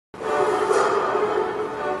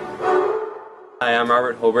Hi, I'm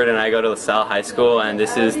Robert Holbert and I go to LaSalle High School, and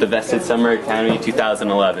this is the Vested Summer Academy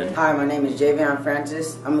 2011. Hi, my name is Javion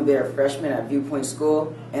Francis. I'm a beta freshman at Viewpoint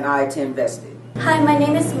School and I attend Vested. Hi, my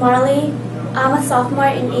name is Marley. I'm a sophomore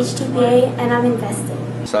in HTPA and I'm in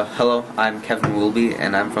Vested. So, hello, I'm Kevin Wilby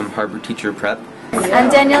and I'm from Harbor Teacher Prep. I'm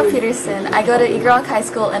Danielle Peterson. I go to Eagle Rock High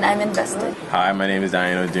School and I'm invested. Hi, my name is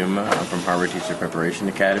Diane Oduma. I'm from Harbor Teacher Preparation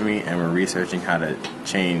Academy and we're researching how to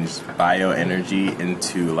change bioenergy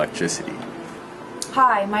into electricity.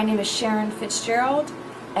 Hi, my name is Sharon Fitzgerald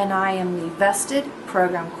and I am the Vested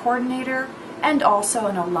Program Coordinator and also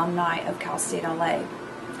an alumni of Cal State L.A.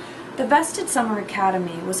 The Vested Summer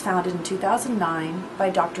Academy was founded in 2009 by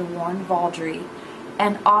Dr. Warren Baldry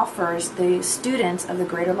and offers the students of the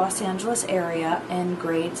greater Los Angeles area in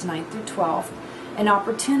grades 9 through 12 an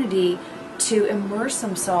opportunity to immerse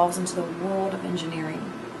themselves into the world of engineering.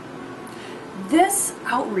 This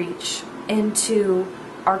outreach into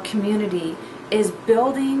our community is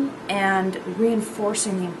building and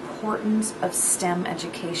reinforcing the importance of STEM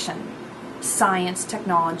education, science,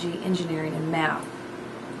 technology, engineering, and math.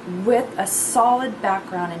 With a solid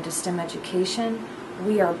background into STEM education,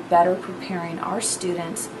 we are better preparing our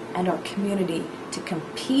students and our community to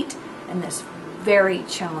compete in this very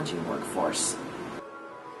challenging workforce.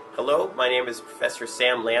 Hello, my name is Professor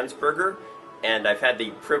Sam Landsberger, and I've had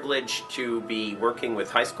the privilege to be working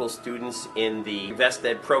with high school students in the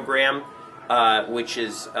VestEd program, which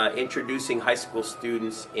is introducing high school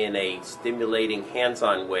students in a stimulating,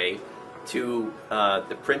 hands-on way to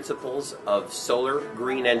the principles of solar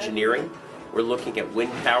green engineering. We're looking at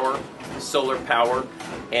wind power, solar power,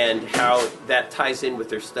 and how that ties in with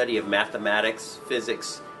their study of mathematics,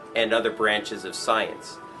 physics, and other branches of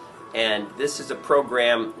science. And this is a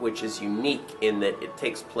program which is unique in that it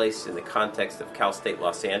takes place in the context of Cal State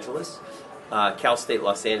Los Angeles. Cal State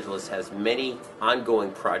Los Angeles has many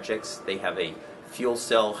ongoing projects. They have a fuel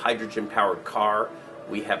cell hydrogen-powered car.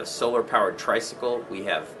 We have a solar-powered tricycle. We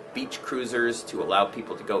have beach cruisers to allow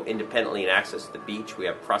people to go independently and access the beach. We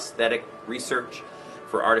have prosthetic research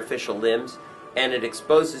for artificial limbs. And it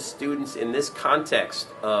exposes students in this context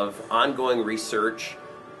of ongoing research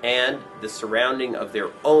and the surrounding of their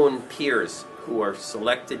own peers who are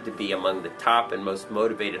selected to be among the top and most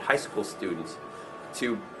motivated high school students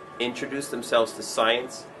to introduce themselves to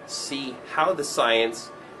science, see how the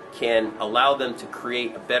science can allow them to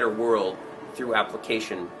create a better world through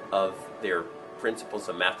application of their principles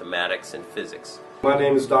of mathematics and physics. My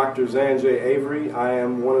name is Dr. Zanjay Avery. I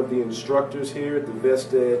am one of the instructors here at the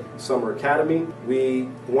VestEd Summer Academy. We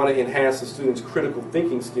want to enhance the students' critical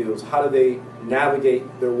thinking skills. How do they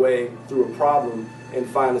navigate their way through a problem and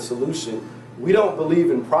find a solution? We don't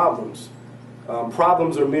believe in problems.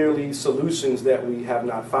 Problems are merely solutions that we have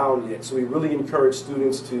not found yet. So we really encourage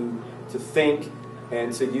students to think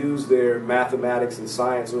and to use their mathematics and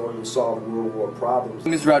science in order to solve real-world problems.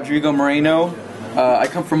 My name is Rodrigo Moreno. I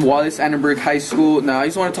come from Wallace Annenberg High School. Now I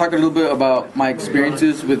just want to talk a little bit about my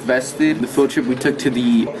experiences with Vested. The field trip we took to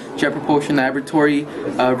the Jet Propulsion Laboratory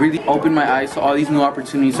really opened my eyes to all these new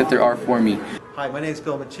opportunities that there are for me. Hi, my name is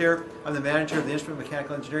Bill Matier. I'm the manager of the Instrument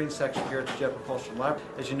Mechanical Engineering section here at the Jet Propulsion Lab.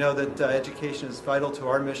 As you know, that education is vital to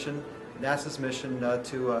our mission, NASA's mission,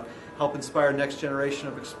 to help inspire next generation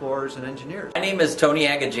of explorers and engineers. My name is Tony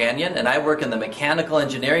Agajanian and I work in the Mechanical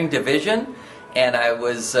Engineering Division, and I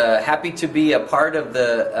was happy to be a part of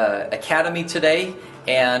the Academy today.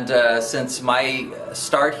 And since my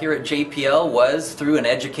start here at JPL was through an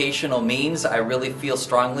educational means, I really feel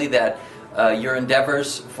strongly that your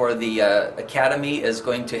endeavors for the Academy is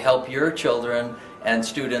going to help your children and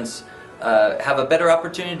students have a better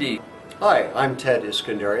opportunity. Hi, I'm Ted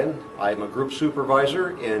Iskandarian. I'm a group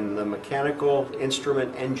supervisor in the Mechanical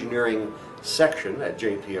Instrument Engineering section at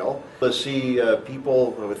JPL. To see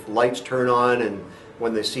people with lights turn on, and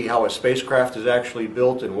when they see how a spacecraft is actually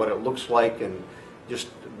built and what it looks like, and just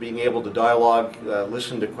being able to dialogue,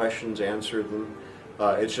 listen to questions, answer them.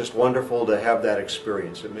 It's just wonderful to have that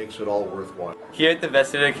experience. It makes it all worthwhile. Here at the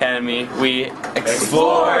Vested Academy, we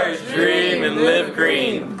explore, dream, and live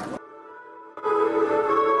green.